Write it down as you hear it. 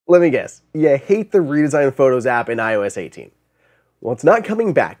Let me guess, you hate the redesigned Photos app in iOS 18. Well, it's not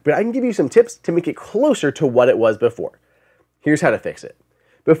coming back, but I can give you some tips to make it closer to what it was before. Here's how to fix it.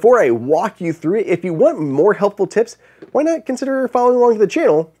 Before I walk you through it, if you want more helpful tips, why not consider following along to the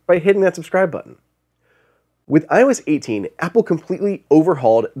channel by hitting that subscribe button. With iOS 18, Apple completely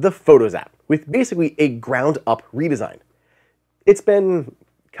overhauled the Photos app with basically a ground-up redesign. It's been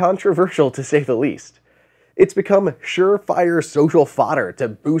controversial to say the least. It's become surefire social fodder to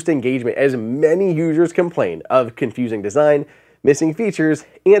boost engagement as many users complain of confusing design, missing features,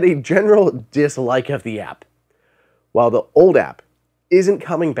 and a general dislike of the app. While the old app isn't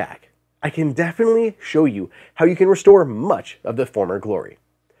coming back, I can definitely show you how you can restore much of the former glory.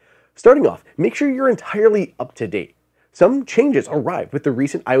 Starting off, make sure you're entirely up to date. Some changes arrived with the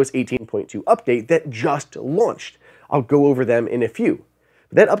recent iOS 18.2 update that just launched. I'll go over them in a few.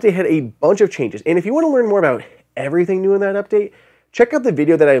 That update had a bunch of changes, and if you want to learn more about everything new in that update, check out the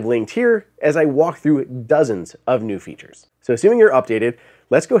video that I've linked here as I walk through dozens of new features. So assuming you're updated,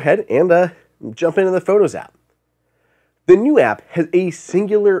 let's go ahead and jump into the Photos app. The new app has a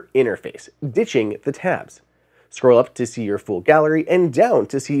singular interface, ditching the tabs. Scroll up to see your full gallery and down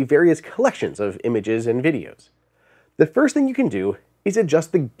to see various collections of images and videos. The first thing you can do is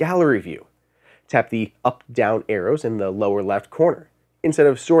adjust the gallery view. Tap the up-down arrows in the lower left corner. Instead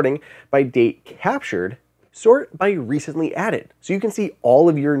of sorting by date captured, sort by recently added, so you can see all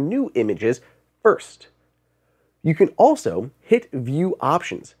of your new images first. You can also hit View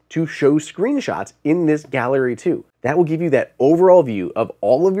Options to show screenshots in this gallery too. That will give you that overall view of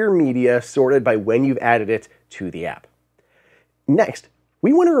all of your media sorted by when you've added it to the app. Next,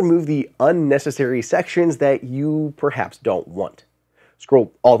 we want to remove the unnecessary sections that you perhaps don't want.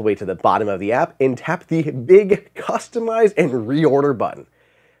 Scroll all the way to the bottom of the app and tap the big Customize and Reorder button.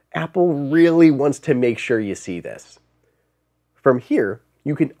 Apple really wants to make sure you see this. From here,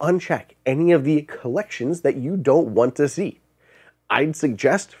 you can uncheck any of the collections that you don't want to see. I'd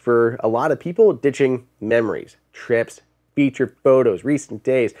suggest for a lot of people ditching memories, trips, featured photos, recent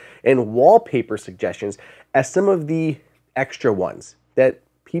days, and wallpaper suggestions as some of the extra ones that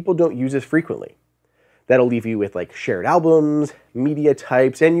people don't use as frequently. That'll leave you with like shared albums, media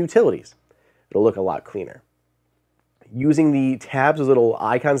types, and utilities. It'll look a lot cleaner. Using the tabs, those little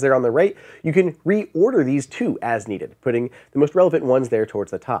icons there on the right, you can reorder these too as needed, putting the most relevant ones there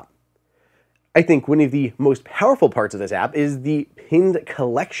towards the top. I think one of the most powerful parts of this app is the pinned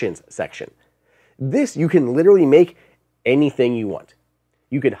collections section. This you can literally make anything you want.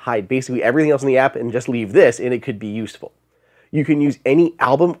 You could hide basically everything else in the app and just leave this and it could be useful. You can use any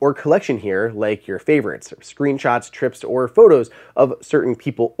album or collection here, like your favorites, or screenshots, trips, or photos of certain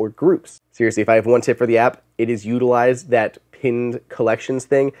people or groups. Seriously, if I have one tip for the app, it is utilize that pinned collections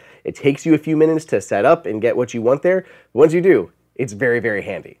thing. It takes you a few minutes to set up and get what you want there. But once you do, it's very, very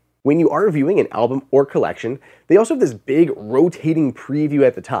handy. When you are viewing an album or collection, they also have this big rotating preview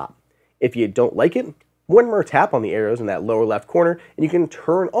at the top. If you don't like it, one more tap on the arrows in that lower left corner, and you can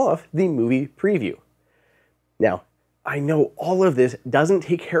turn off the movie preview. Now, I know all of this doesn't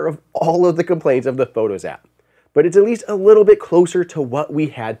take care of all of the complaints of the Photos app, but it's at least a little bit closer to what we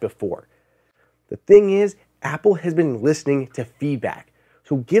had before. The thing is, Apple has been listening to feedback,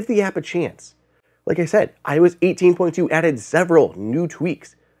 so give the app a chance. Like I said, iOS 18.2 added several new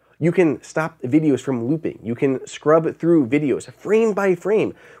tweaks. You can stop videos from looping. You can scrub through videos frame by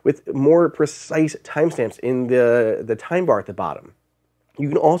frame with more precise timestamps in the time bar at the bottom. You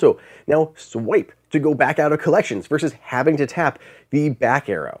can also now swipe to go back out of collections versus having to tap the back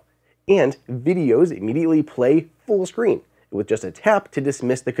arrow. And videos immediately play full screen with just a tap to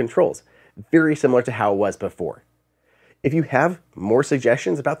dismiss the controls, very similar to how it was before. If you have more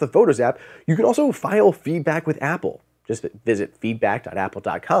suggestions about the Photos app, you can also file feedback with Apple. Just visit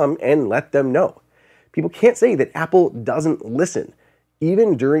feedback.apple.com and let them know. People can't say that Apple doesn't listen.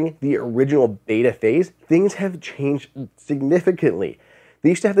 Even during the original beta phase, things have changed significantly. They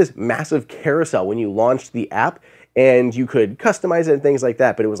used to have this massive carousel when you launched the app, and you could customize it and things like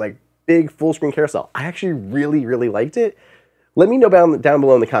that, but it was like big full screen carousel. I actually really, really liked it. Let me know down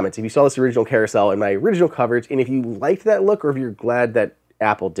below in the comments if you saw this original carousel in my original coverage, and if you liked that look or if you're glad that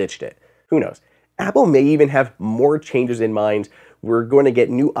Apple ditched it. Who knows? Apple may even have more changes in mind. We're going to get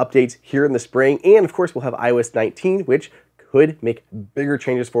new updates here in the spring, and of course we'll have iOS 19, which could make bigger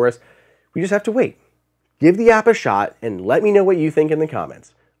changes for us. We just have to wait. Give the app a shot and let me know what you think in the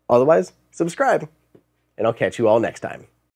comments. Otherwise, subscribe, and I'll catch you all next time.